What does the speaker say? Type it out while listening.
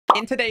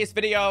In today's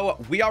video,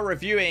 we are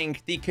reviewing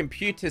the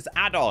Computers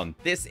add-on.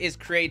 This is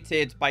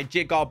created by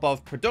Java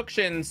Debug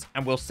Productions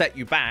and will set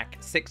you back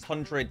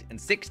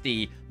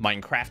 660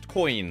 Minecraft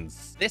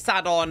coins. This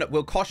add-on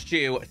will cost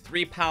you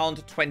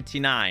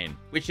 £3.29,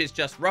 which is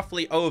just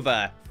roughly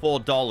over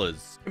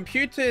 $4.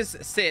 Computers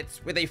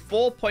sits with a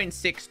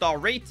 4.6 star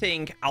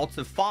rating out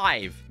of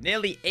 5,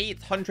 nearly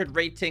 800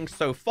 ratings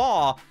so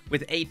far,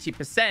 with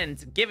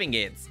 80% giving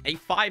it a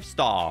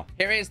 5-star.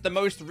 Here is the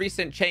most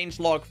recent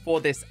changelog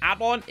for this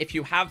add-on. If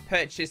you have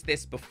purchased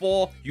this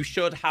before, you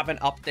should have an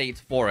update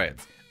for it.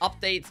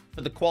 Update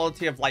for the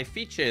quality of life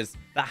features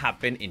that have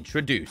been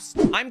introduced.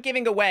 I'm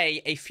giving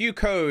away a few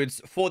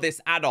codes for this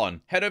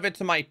add-on. Head over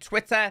to my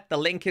Twitter. The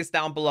link is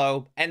down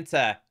below.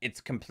 Enter. It's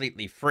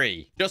completely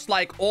free. Just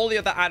like all the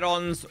other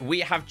add-ons we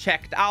have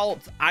checked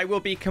out, I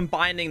will be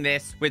combining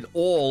this with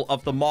all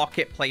of the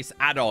marketplace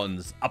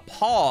add-ons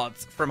apart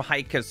from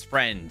Hiker's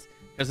Friend,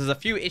 because there's a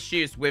few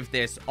issues with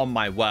this on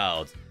my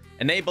world.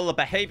 Enable the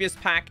behaviors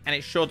pack and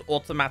it should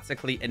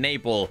automatically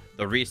enable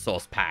the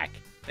resource pack.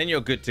 Then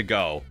you're good to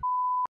go.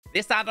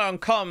 This add-on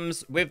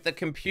comes with the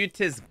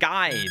Computers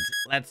guide.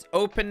 Let's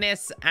open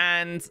this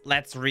and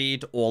let's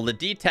read all the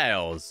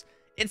details.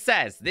 It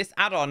says, this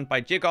add-on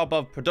by Java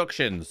Debug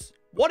Productions.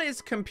 What is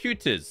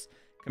Computers?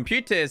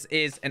 Computers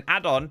is an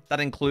add-on that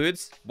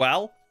includes,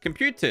 well,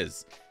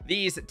 computers.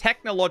 These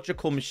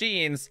technological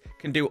machines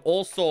can do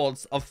all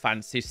sorts of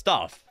fancy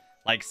stuff,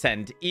 like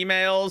send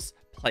emails,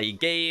 play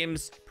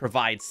games,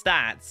 provide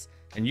stats,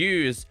 and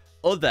use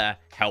other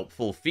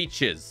helpful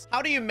features.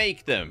 How do you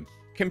make them?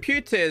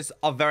 Computers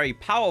are very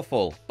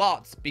powerful,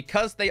 but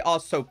because they are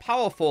so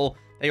powerful,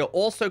 they are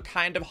also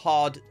kind of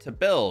hard to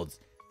build.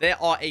 There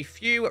are a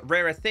few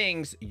rarer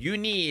things you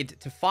need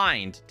to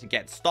find to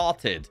get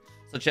started,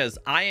 such as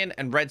iron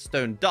and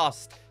redstone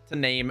dust, to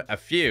name a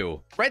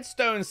few.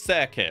 Redstone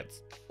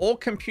circuits. All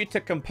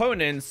computer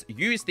components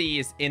use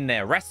these in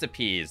their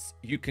recipes.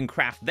 You can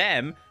craft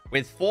them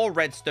with 4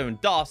 redstone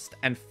dust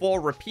and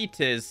 4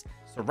 repeaters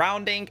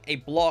surrounding a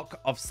block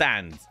of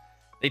sand.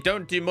 They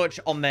don't do much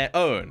on their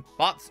own,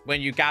 but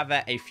when you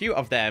gather a few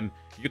of them,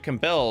 you can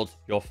build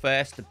your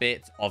first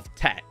bit of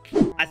tech.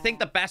 I think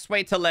the best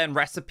way to learn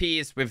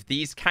recipes with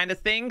these kind of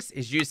things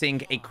is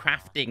using a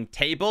crafting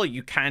table.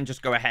 You can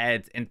just go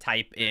ahead and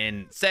type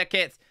in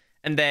circuit,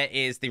 and there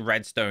is the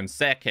redstone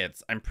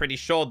circuits. I'm pretty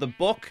sure the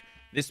book,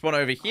 this one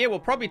over here, will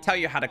probably tell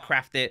you how to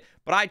craft it,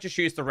 but I just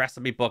use the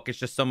recipe book. It's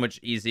just so much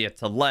easier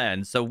to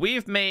learn. So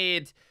we've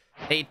made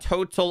a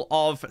total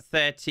of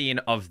 13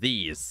 of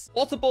these.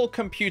 Portable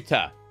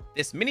computer.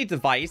 This mini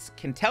device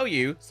can tell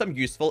you some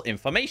useful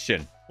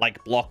information,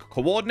 like block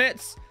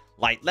coordinates,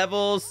 light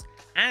levels,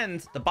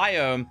 and the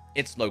biome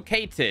it's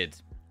located.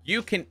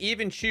 You can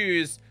even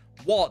choose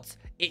what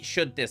it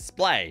should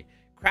display.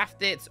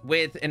 Craft it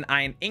with an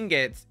iron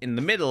ingot in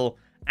the middle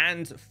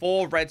and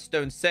 4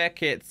 redstone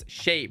circuits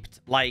shaped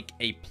like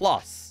a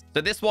plus.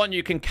 So this one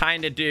you can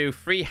kind of do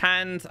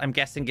freehand. I'm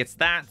guessing it's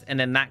that. And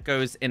then that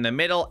goes in the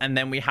middle. And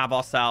then we have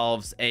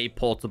ourselves a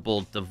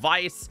portable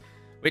device,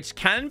 which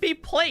can be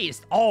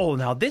placed. Oh,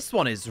 now this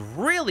one is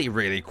really,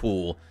 really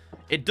cool.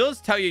 It does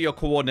tell you your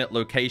coordinate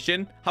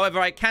location. However,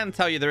 I can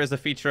tell you there is a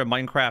feature of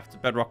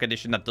Minecraft Bedrock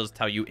Edition that does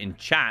tell you in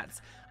chat.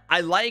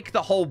 I like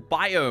the whole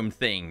biome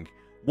thing.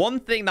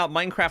 One thing that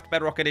Minecraft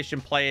Bedrock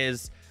Edition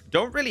players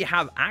don't really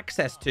have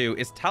access to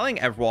is telling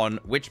everyone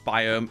which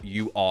biome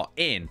you are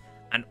in,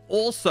 and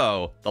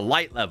also the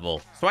light level.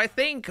 So I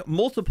think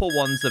multiple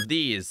ones of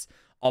these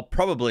are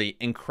probably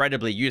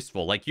incredibly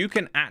useful. Like, you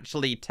can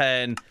actually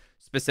turn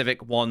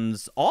specific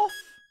ones off.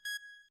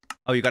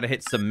 Oh, you got to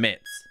hit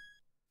submit.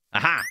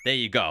 Aha, there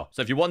you go.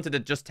 So if you wanted to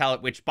just tell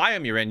it which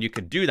biome you're in, you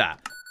could do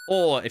that.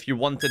 Or if you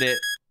wanted it...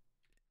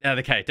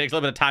 Okay, it takes a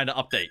little bit of time to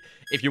update.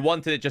 If you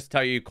wanted it just to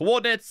tell you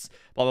coordinates,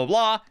 blah, blah,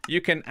 blah,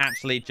 you can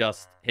actually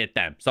just hit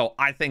them. So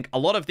I think a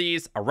lot of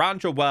these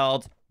around your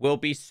world will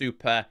be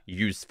super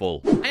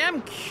useful. I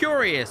am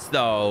curious,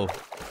 though,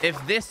 if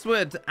this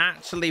would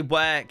actually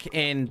work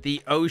in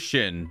the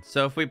ocean.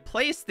 So if we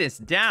place this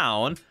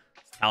down,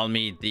 tell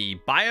me the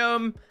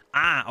biome.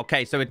 Ah,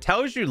 okay, so it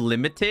tells you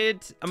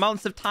limited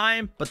amounts of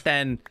time, but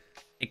then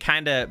it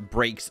kind of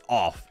breaks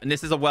off. And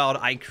this is a world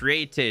I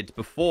created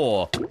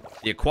before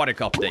the aquatic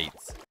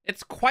updates.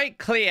 It's quite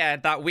clear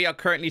that we are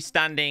currently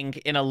standing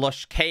in a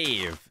lush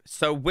cave.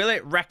 So will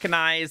it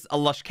recognize a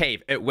lush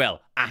cave? It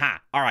will.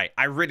 Aha. All right.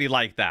 I really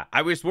like that.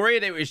 I was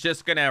worried it was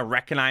just going to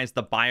recognize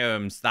the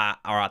biomes that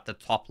are at the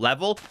top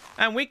level.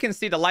 And we can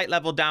see the light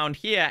level down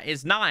here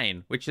is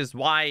 9, which is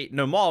why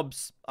no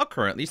mobs are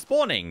currently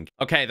spawning.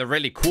 Okay. The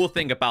really cool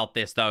thing about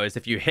this, though, is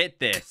if you hit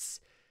this,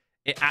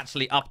 it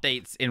actually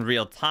updates in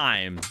real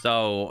time.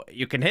 So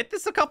you can hit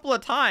this a couple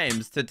of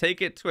times to take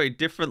it to a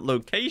different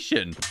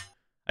location.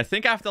 I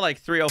think after like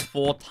 3 or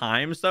 4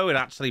 times, though, it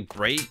actually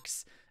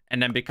breaks and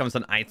then becomes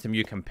an item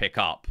you can pick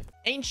up.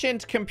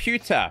 Ancient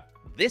computer.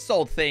 This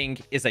old thing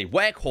is a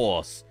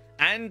workhorse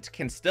and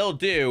can still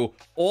do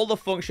all the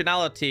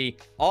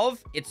functionality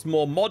of its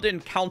more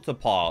modern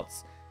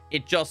counterparts.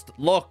 It just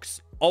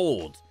looks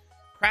old.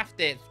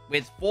 craft it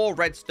with 4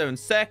 redstone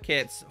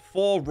circuits,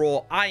 4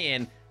 raw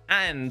iron,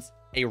 and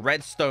a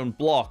redstone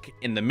block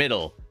in the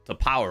middle to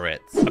power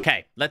it.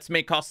 Okay, let's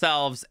make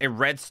ourselves a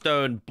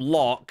redstone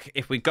block.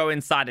 If we go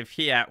inside of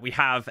here, we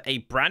have a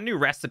brand new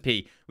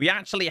recipe. We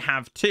actually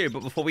have 2,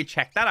 but before we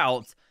check that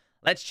out,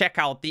 let's check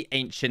out the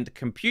ancient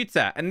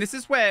computer. And this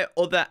is where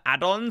other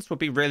add-ons would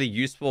be really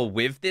useful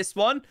with this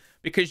one,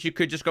 because you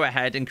could just go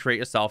ahead and create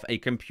yourself a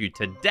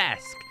computer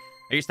desk.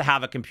 I used to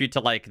have a computer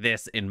like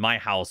this in my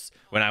house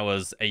when I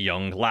was a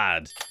young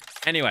lad.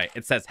 Anyway,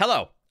 it says,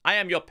 hello, I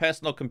am your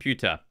personal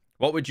computer.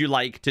 What would you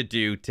like to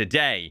do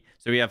today?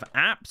 So we have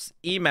apps,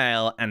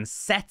 email, and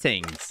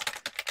settings.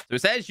 So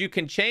it says you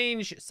can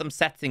change some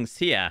settings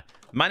here.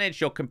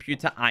 Manage your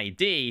computer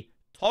ID.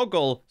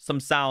 Toggle some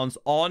sounds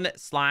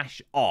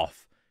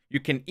on/off. You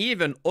can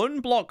even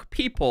unblock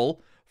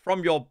people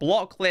from your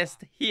block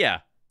list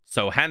here.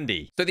 So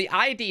handy. So the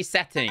ID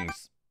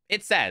settings,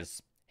 it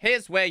says,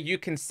 here's where you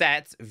can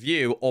set,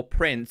 view, or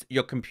print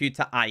your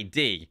computer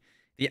ID.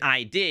 The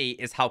ID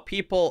is how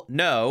people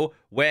know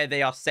where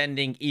they are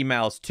sending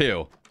emails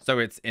to. So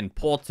it's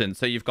important.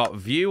 So you've got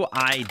view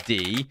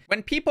ID.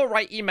 When people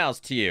write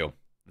emails to you,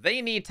 they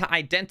need to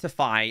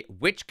identify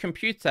which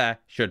computer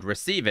should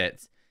receive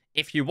it.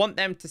 If you want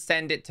them to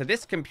send it to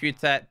this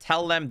computer,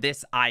 tell them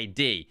this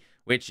ID,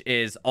 which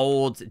is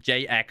old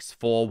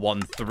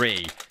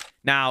JX413.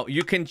 Now,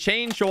 you can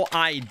change your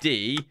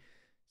ID.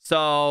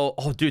 So,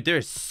 oh, dude,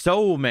 there's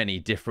so many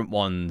different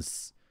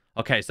ones.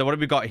 Okay, so what have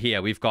we got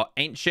here? We've got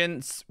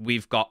ancients,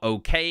 we've got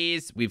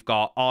OKs, we've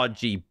got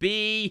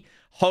RGB,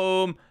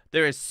 home.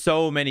 There is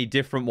so many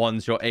different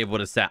ones you're able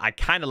to set. I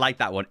kind of like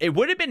that one. It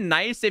would have been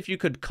nice if you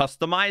could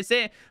customize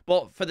it,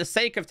 but for the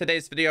sake of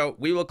today's video,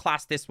 we will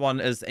class this one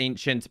as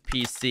Ancient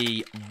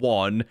PC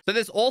 1. So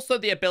there's also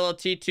the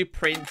ability to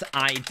print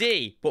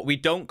ID, but we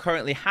don't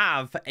currently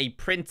have a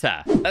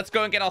printer. Let's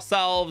go and get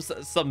ourselves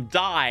some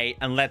dye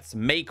and let's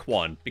make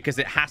one, because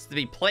it has to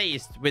be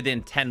placed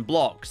within 10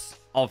 blocks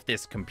of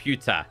this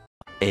computer.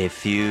 A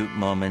few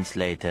moments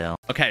later.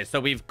 Okay,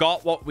 so we've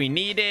got what we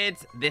needed.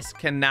 This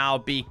can now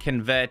be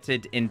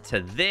converted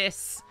into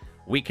this.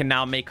 We can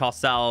now make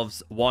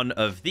ourselves one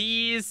of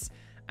these.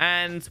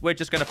 And we're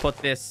just going to put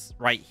this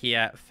right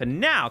here for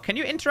now. Can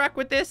you interact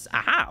with this?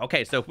 Aha.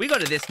 Okay, so if we go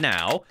to this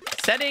now,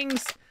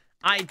 settings,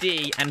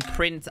 ID, and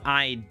print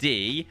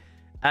ID.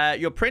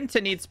 Your printer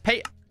needs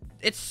paper.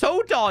 It's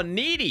so darn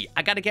needy.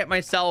 I got to get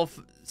myself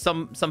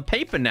some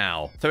paper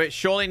now. So it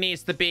surely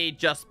needs to be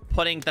just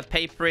putting the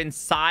paper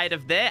inside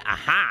of there.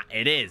 Aha,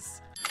 it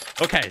is.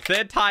 Okay,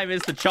 3rd time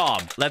is the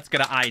charm. Let's go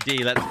to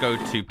ID. Let's go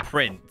to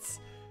print.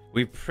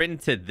 We've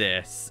printed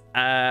this.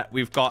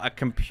 We've got a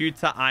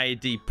computer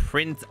ID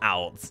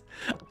printout.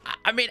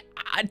 I mean,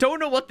 I don't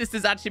know what this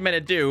is actually meant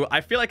to do.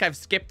 I feel like I've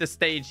skipped a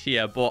stage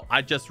here, but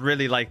I just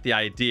really like the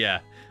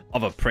idea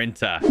of a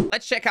printer.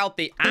 Let's check out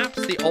the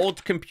apps. The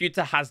old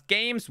computer has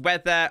games,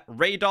 weather,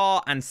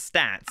 radar, and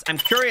stats. I'm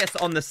curious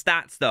on the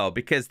stats though,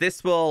 because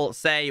this will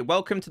say,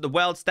 welcome to the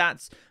world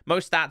stats.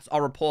 Most stats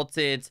are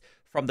reported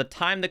from the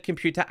time the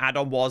computer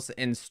add-on was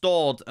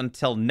installed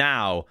until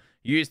now.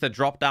 Use the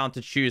drop down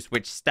to choose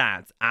which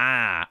stats.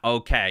 Ah,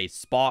 okay.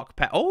 Spark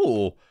pet.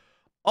 Oh,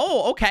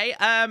 okay.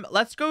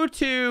 Let's go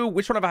to,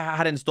 which one have I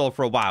had installed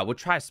for a while? We'll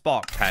try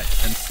Spark Pet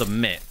and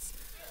submit.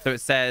 So it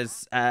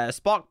says,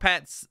 Spark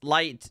Pets,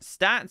 light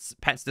stats,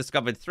 pets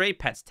discovered 3,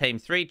 pets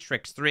tamed 3,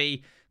 tricks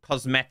 3,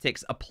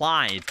 cosmetics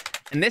applied.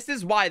 And this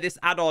is why this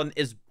add-on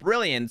is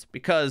brilliant,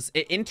 because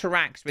it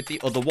interacts with the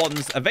other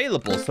ones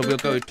available. So we'll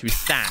go to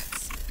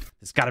stats.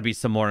 There's got to be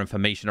some more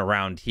information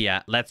around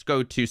here. Let's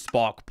go to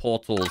Spark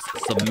Portals,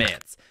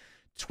 submit.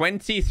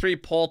 23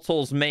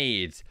 portals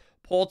made.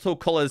 Portal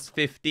colors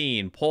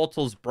 15.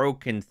 Portals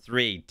broken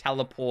 3.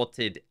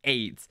 Teleported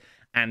 8.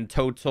 And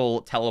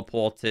total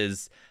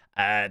teleporters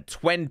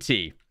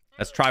 20.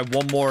 Let's try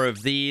one more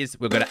of these.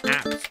 We'll go to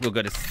apps. We'll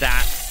go to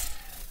stats.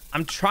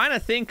 I'm trying to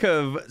think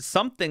of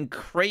something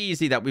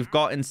crazy that we've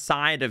got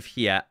inside of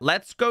here.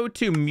 Let's go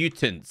to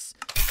mutants,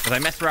 because I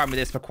messed around with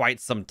this for quite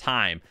some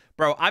time.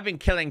 Bro, I've been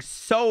killing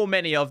so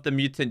many of the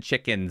mutant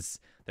chickens.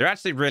 They're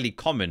actually really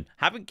common.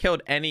 Haven't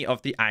killed any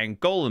of the iron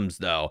golems,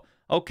 though.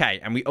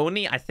 Okay, and we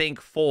only, I think,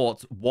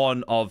 fought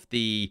one of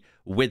the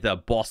wither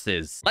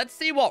bosses. Let's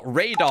see what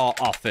radar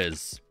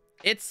offers.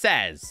 It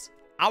says,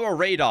 our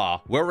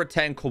radar will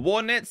return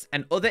coordinates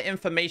and other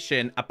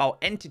information about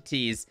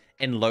entities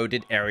in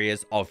loaded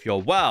areas of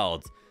your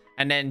world.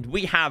 And then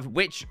we have,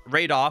 which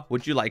radar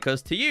would you like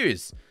us to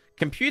use?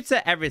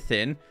 Computer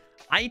everything,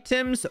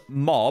 items,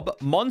 mob,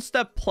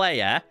 monster,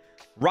 player,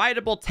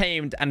 rideable,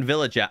 tamed, and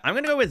villager. I'm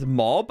going to go with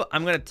mob.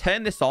 I'm going to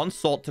turn this on,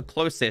 sort to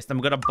closest.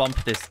 I'm going to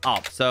bump this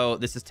up. So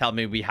this is telling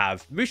me we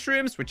have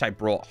mushrooms, which I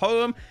brought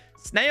home,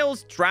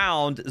 snails,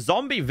 drowned,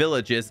 zombie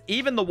villagers,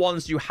 even the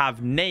ones you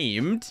have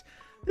named.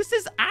 This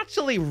is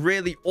actually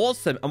really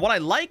awesome. And what I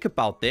like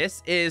about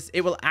this is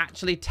it will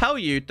actually tell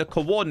you the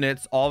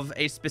coordinates of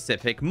a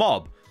specific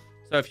mob.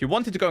 So if you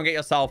wanted to go and get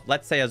yourself,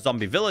 let's say, a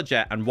zombie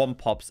villager and one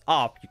pops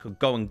up, you could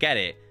go and get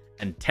it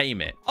and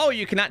tame it. Oh,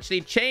 you can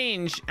actually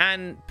change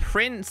and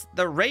print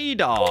the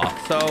radar.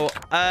 So,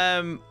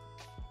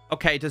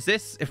 okay, does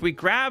this, if we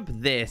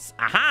grab this,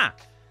 aha,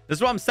 this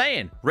is what I'm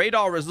saying.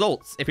 Radar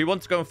results. If we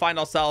want to go and find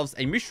ourselves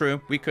a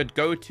mushroom, we could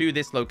go to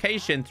this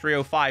location,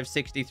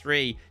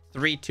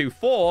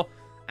 305-63-324,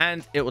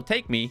 and it will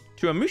take me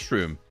to a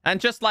mushroom. And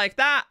just like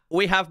that,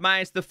 we have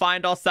managed to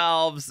find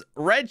ourselves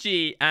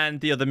Reggie and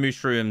the other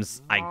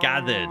mushrooms I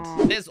gathered.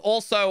 There's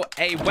also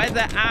a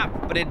weather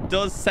app, but it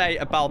does say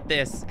about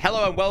this.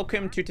 Hello and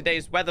welcome to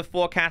today's weather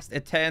forecast.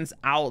 It turns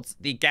out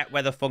the get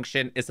weather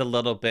function is a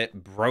little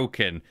bit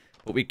broken,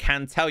 but we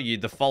can tell you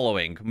the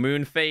following: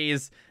 moon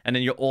phase, and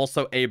then you're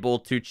also able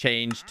to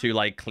change to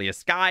like clear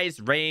skies,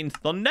 rain,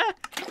 thunder.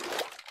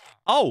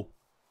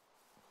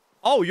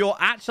 Oh, you're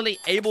actually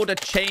able to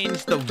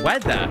change the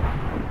weather.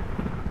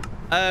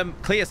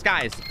 Clear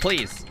skies,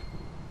 please.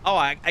 Oh,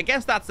 I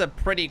guess that's a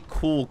pretty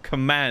cool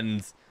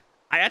command.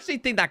 I actually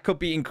think that could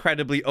be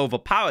incredibly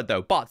overpowered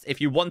though. But if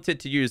you wanted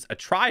to use a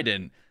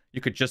trident, you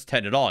could just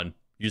turn it on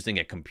using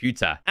a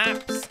computer.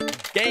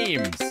 Apps,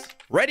 games.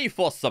 Ready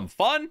for some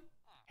fun?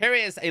 Here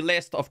is a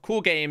list of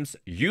cool games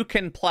you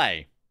can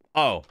play.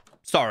 Oh,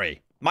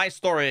 sorry. My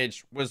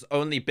storage was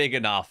only big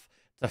enough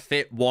to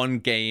fit one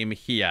game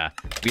here.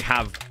 We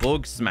have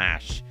Bug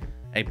Smash.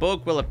 A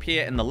bug will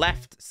appear in the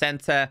left,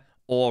 center,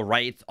 or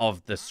right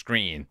of the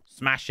screen.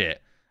 Smash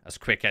it as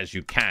quick as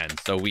you can.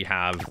 So we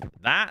have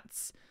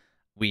that.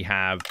 We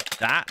have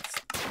that.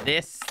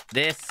 This.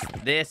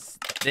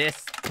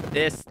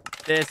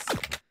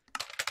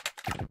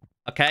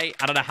 Okay,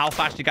 I don't know how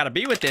fast you gotta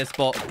be with this,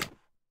 but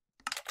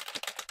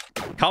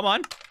come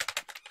on.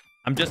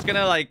 I'm just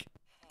gonna like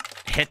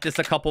hit this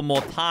a couple more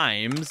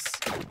times.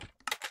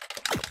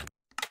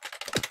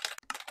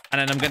 And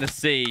then I'm going to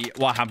see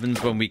what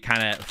happens when we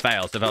kind of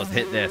fail. So if I was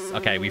hit this,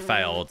 okay, we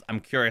failed. I'm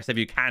curious if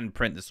you can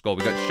print the score.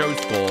 We got show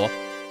score.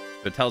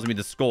 So it tells me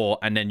the score,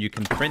 and then you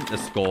can print the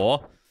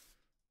score.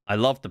 I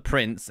love the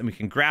prints, and we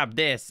can grab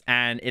this,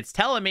 and it's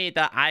telling me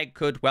that I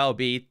could well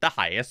be the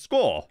highest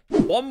score.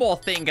 One more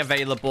thing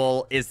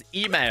available is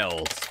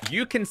emails.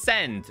 You can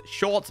send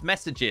short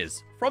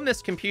messages from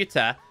this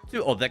computer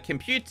to other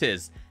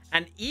computers,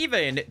 and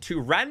even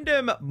to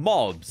random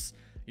mobs.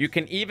 You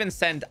can even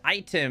send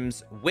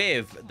items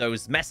with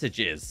those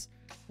messages.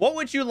 What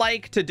would you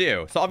like to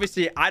do? So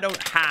obviously, I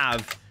don't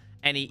have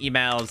any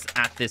emails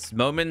at this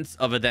moment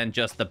other than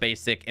just the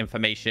basic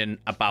information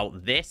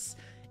about this.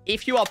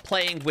 If you are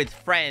playing with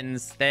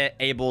friends, they're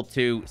able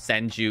to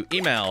send you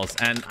emails,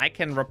 and I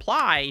can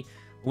reply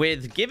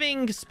with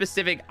giving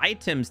specific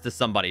items to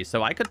somebody.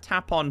 So I could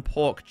tap on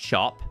pork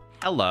chop.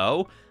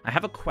 Hello, I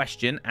have a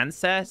question.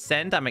 Answer,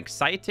 send, I'm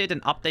excited,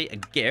 and update a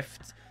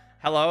gift.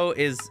 Hello,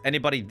 is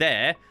anybody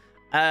there?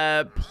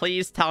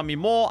 Please tell me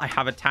more. I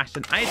have attached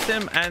an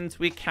item, and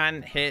we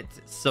can hit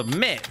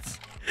submit.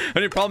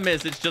 Only problem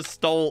is it's just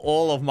stole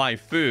all of my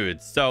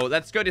food. So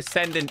let's go to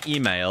send an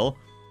email.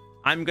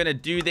 I'm going to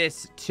do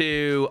this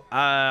to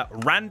a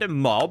random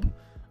mob.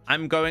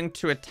 I'm going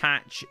to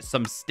attach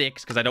some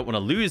sticks because I don't want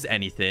to lose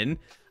anything.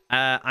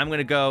 I'm going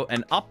to go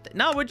and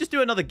No, we'll just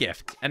do another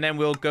gift. And then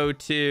we'll go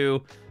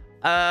to...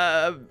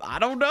 I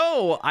don't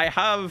know. I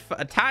have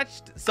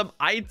attached some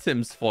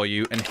items for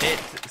you and hit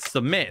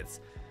submit.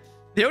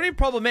 The only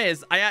problem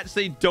is I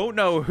actually don't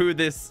know who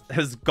this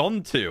has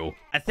gone to.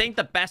 I think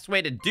the best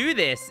way to do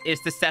this is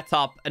to set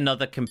up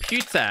another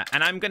computer,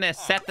 and I'm going to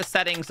set the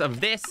settings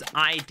of this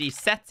ID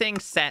setting,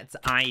 set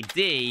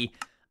ID.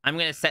 I'm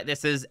going to set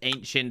this as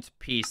ancient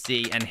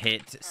PC and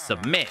hit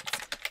submit.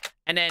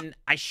 And then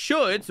I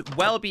should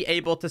well be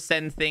able to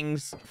send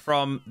things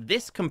from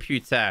this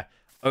computer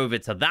over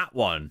to that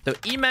one. So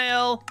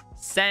email,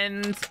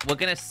 send. We're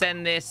going to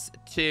send this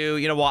to,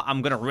 you know what?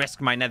 I'm going to risk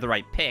my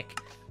netherite pick.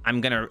 I'm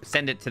going to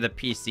send it to the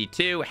PC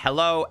too.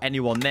 Hello,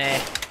 anyone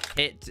there?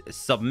 Hit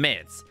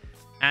submit.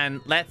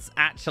 And let's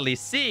actually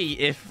see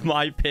if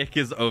my pick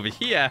is over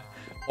here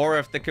or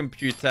if the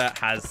computer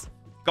has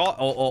got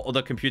or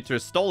the computer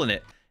has stolen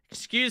it.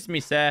 Excuse me,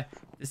 sir.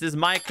 This is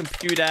my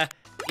computer.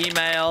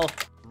 Email,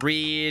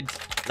 read.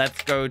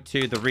 Let's go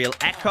to the real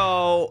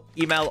echo,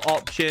 email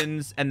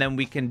options, and then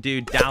we can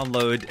do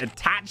download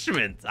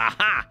attachment.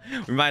 Aha!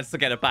 We might still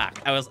get it back.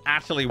 I was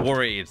actually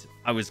worried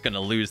I was going to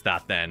lose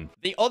that then.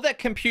 The other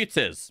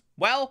computers,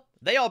 well,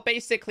 they are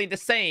basically the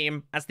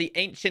same as the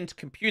ancient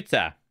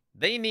computer.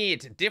 They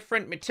need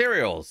different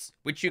materials,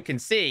 which you can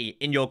see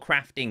in your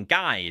crafting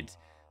guide.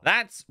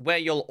 That's where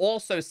you'll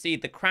also see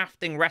the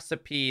crafting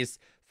recipes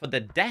for the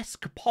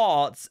desk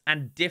parts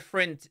and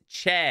different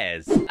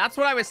chairs. That's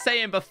what I was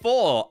saying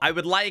before. I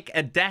would like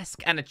a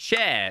desk and a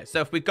chair.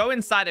 So if we go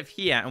inside of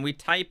here and we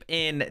type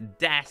in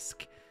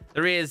desk,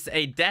 there is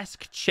a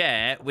desk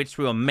chair, which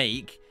we'll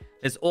make.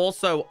 There's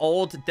also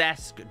old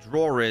desk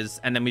drawers,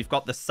 and then we've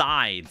got the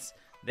sides.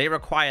 They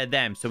require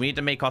them. So we need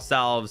to make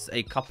ourselves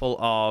a couple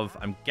of,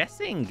 I'm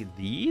guessing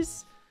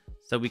these.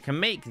 So we can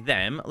make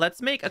them.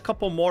 Let's make a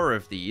couple more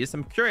of these.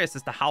 I'm curious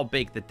as to how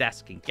big the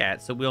desk can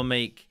get. So we'll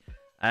make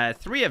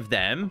 3 of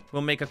them.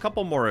 We'll make a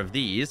couple more of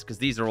these because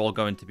these are all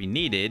going to be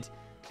needed.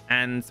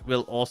 And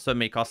we'll also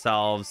make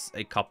ourselves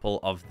a couple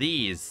of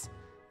these.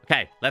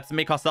 Okay, let's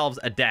make ourselves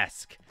a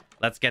desk.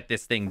 Let's get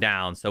this thing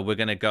down. So we're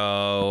going to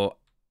go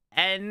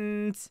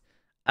end.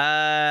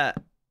 That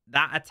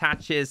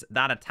attaches.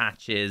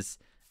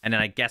 And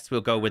then I guess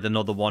we'll go with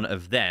another one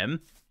of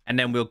them. And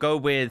then we'll go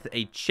with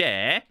a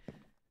chair.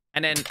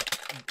 And then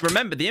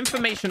remember, the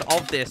information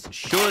of this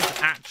should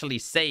actually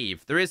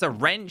save. There is a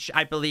wrench,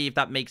 I believe,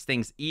 that makes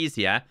things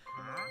easier.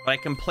 But I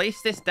can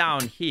place this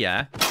down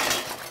here.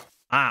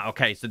 Ah,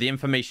 okay. So the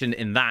information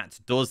in that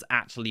does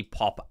actually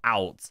pop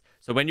out.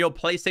 So when you're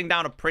placing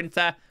down a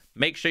printer,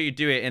 make sure you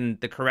do it in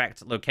the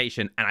correct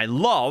location. And I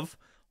love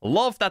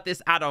that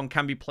this add-on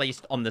can be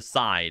placed on the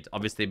side.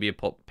 Obviously, we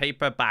put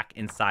paper back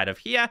inside of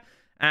here.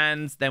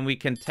 And then we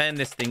can turn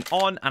this thing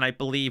on. And I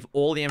believe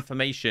all the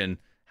information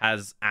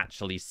has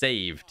actually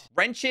saved.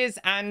 Wrenches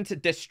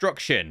and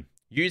destruction.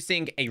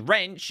 Using a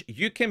wrench,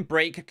 you can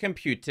break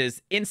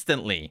computers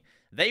instantly.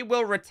 They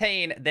will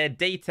retain their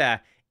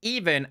data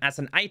even as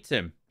an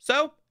item,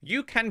 so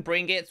you can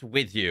bring it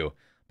with you.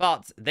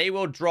 But they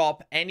will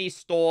drop any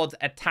stored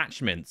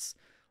attachments.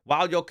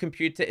 While your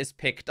computer is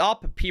picked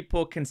up,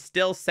 people can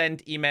still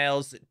send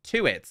emails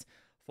to it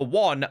for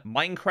 1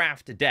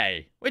 Minecraft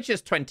day, which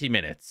is 20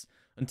 minutes,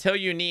 until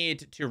you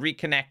need to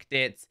reconnect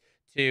it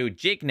to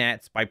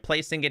JigNet by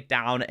placing it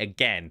down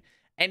again.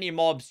 Any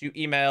mobs you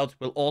emailed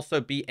will also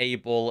be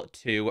able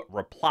to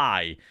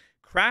reply.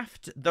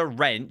 Craft the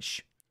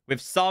wrench with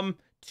some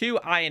 2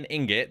 iron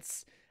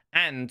ingots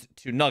and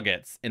 2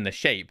 nuggets in the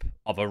shape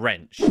of a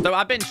wrench. So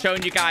I've been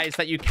showing you guys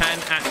that you can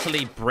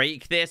actually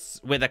break this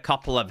with a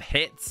couple of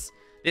hits.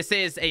 This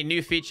is a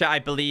new feature, I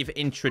believe,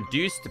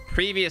 introduced.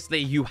 Previously,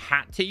 you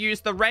had to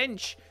use the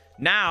wrench.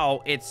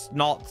 Now, it's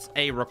not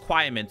a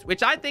requirement,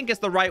 which I think is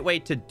the right way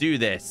to do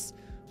this,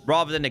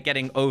 rather than it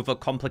getting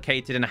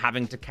overcomplicated and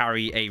having to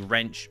carry a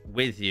wrench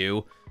with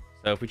you.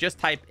 So if we just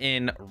type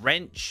in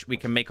wrench, we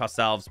can make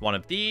ourselves one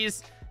of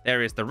these.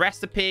 There is the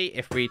recipe.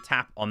 If we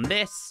tap on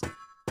this,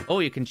 oh,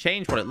 you can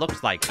change what it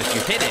looks like. If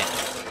you hit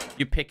it,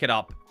 you pick it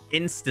up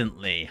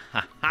instantly.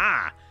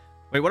 Haha.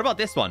 Wait, what about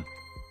this one?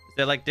 Is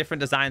there like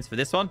different designs for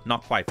this one?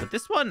 Not quite, but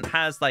this one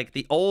has like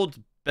the old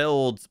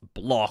build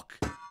block,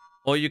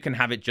 or you can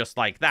have it just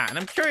like that. And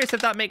I'm curious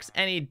if that makes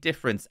any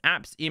difference.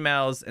 Apps,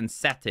 emails, and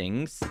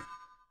settings.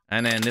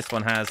 And then this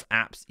one has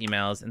apps,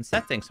 emails, and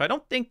settings. So I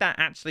don't think that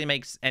actually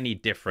makes any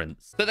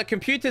difference. So the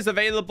computers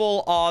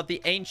available are the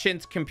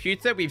ancient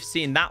computer. We've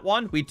seen that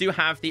one. We do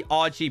have the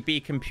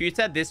RGB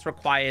computer. This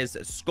requires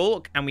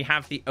Skulk. And we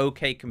have the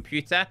OK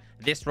computer.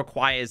 This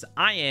requires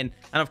iron.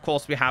 And of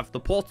course, we have the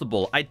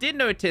portable. I did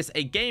notice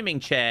a gaming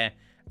chair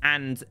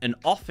and an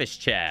office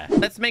chair.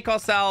 Let's make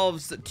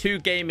ourselves 2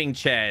 gaming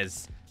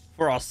chairs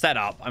for our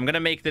setup. I'm going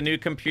to make the new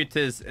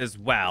computers as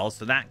well.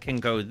 So that can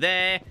go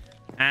there.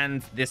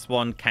 And this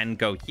one can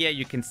go here.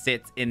 You can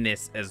sit in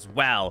this as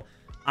well.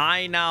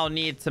 I now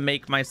need to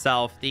make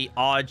myself the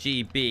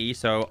RGB.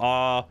 So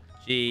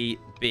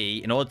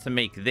RGB. In order to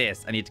make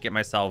this, I need to get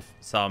myself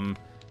some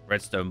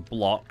redstone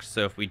blocks.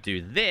 So if we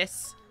do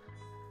this,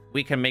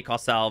 we can make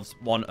ourselves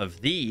one of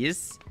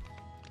these.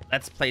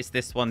 Let's place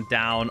this one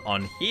down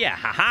on here.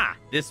 Haha!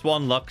 This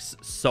one looks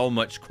so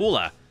much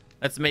cooler.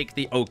 Let's make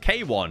the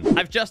OK one.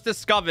 I've just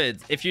discovered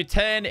if you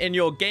turn in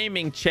your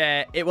gaming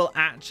chair, it will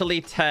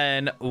actually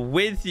turn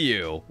with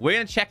you. We're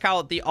going to check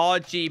out the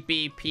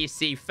RGB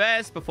PC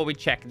first before we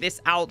check this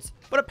out.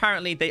 But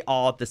apparently they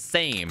are the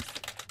same.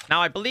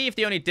 Now, I believe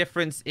the only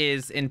difference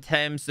is in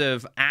terms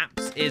of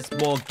apps is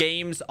more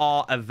games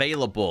are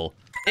available.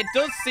 It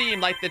does seem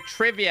like the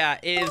trivia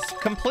is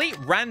complete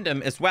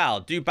random as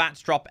well. Do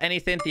bats drop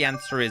anything? The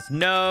answer is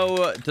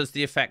no. Does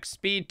the effect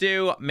speed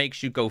do?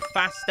 Makes you go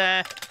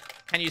faster.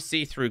 Can you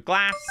see through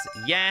glass?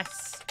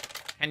 Yes.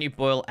 Can you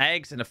boil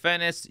eggs in a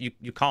furnace?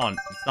 You can't.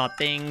 It's not a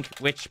thing.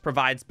 Which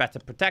provides better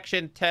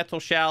protection?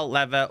 Turtle shell,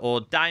 leather, or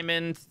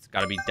diamond? It's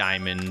got to be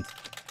diamond.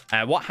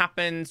 What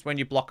happens when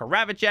you block a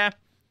ravager?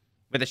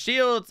 With a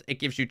shield, it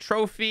gives you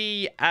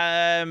trophy.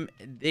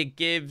 It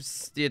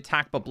gives the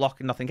attack but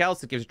blocking nothing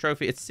else. It gives you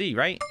trophy. It's C,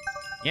 right?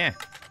 Yeah.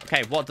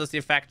 Okay, what does the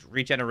effect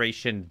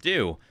regeneration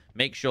do?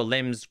 Makes your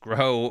limbs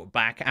grow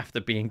back after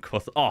being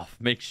cut off.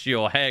 Makes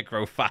your hair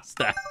grow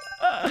faster.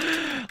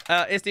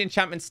 Is the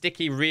enchantment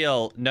sticky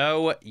real?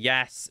 No.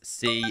 Yes.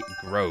 C.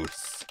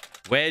 Gross.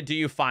 Where do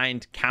you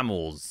find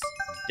camels?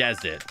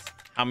 Desert.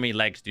 How many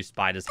legs do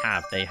spiders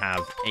have? They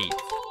have 8.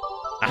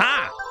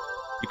 Aha!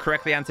 You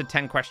correctly answered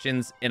 10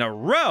 questions in a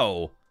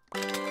row.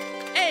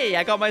 Hey,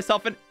 I got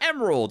myself an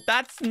emerald.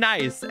 That's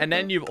nice. And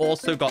then you've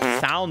also got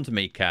sound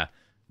maker.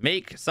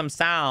 Make some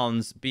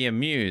sounds. Be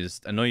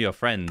amused. Annoy your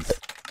friends.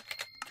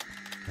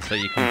 So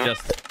you can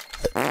just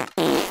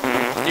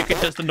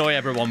annoy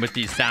everyone with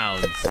these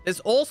sounds. There's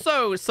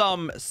also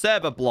some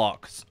server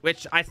blocks,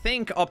 which I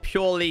think are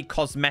purely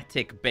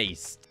cosmetic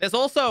based. There's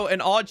also an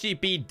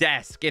RGB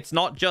desk. It's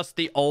not just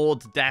the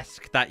old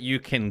desk that you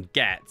can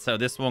get. So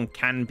this one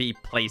can be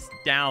placed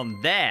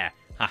down there.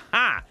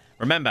 Haha.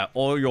 Remember,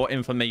 all your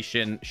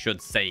information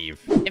should save.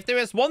 If there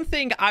is one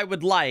thing I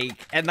would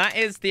like, and that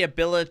is the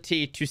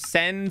ability to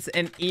send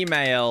an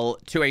email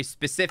to a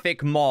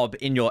specific mob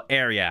in your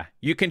area.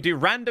 You can do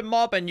random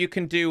mob, and you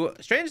can do,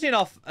 strangely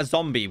enough, a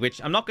zombie,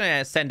 which I'm not going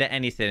to send it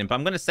anything, but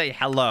I'm going to say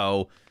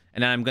hello.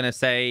 And then I'm going to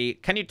say,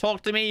 can you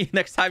talk to me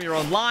next time you're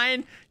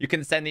online? You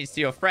can send these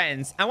to your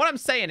friends. And what I'm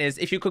saying is,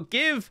 if you could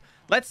give,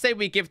 let's say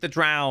we give the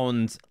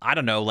drowned, I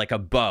don't know, like a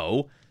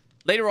bow.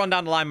 Later on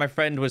down the line, my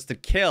friend was to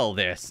kill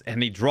this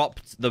and he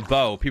dropped the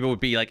bow. People would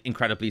be like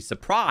incredibly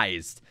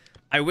surprised.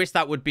 I wish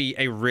that would be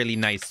a really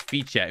nice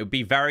feature. It would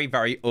be very,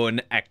 very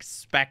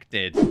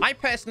unexpected. I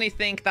personally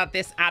think that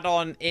this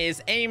add-on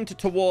is aimed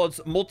towards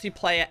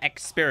multiplayer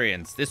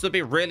experience. This would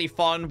be really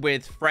fun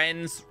with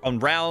friends on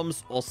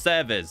realms or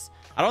servers.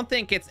 I don't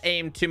think it's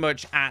aimed too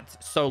much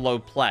at solo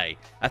play.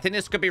 I think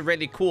this could be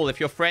really cool if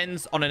your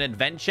friends on an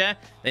adventure,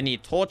 they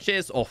need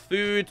torches or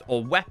food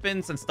or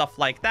weapons and stuff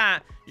like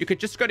that. You could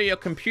just go to your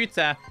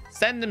computer,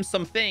 send them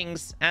some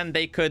things, and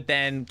they could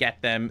then get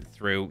them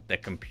through the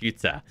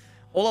computer.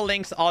 All the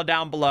links are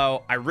down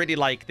below. I really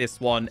like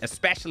this one,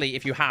 especially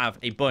if you have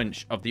a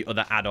bunch of the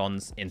other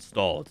add-ons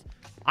installed.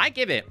 I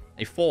give it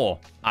a 4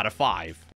 out of 5.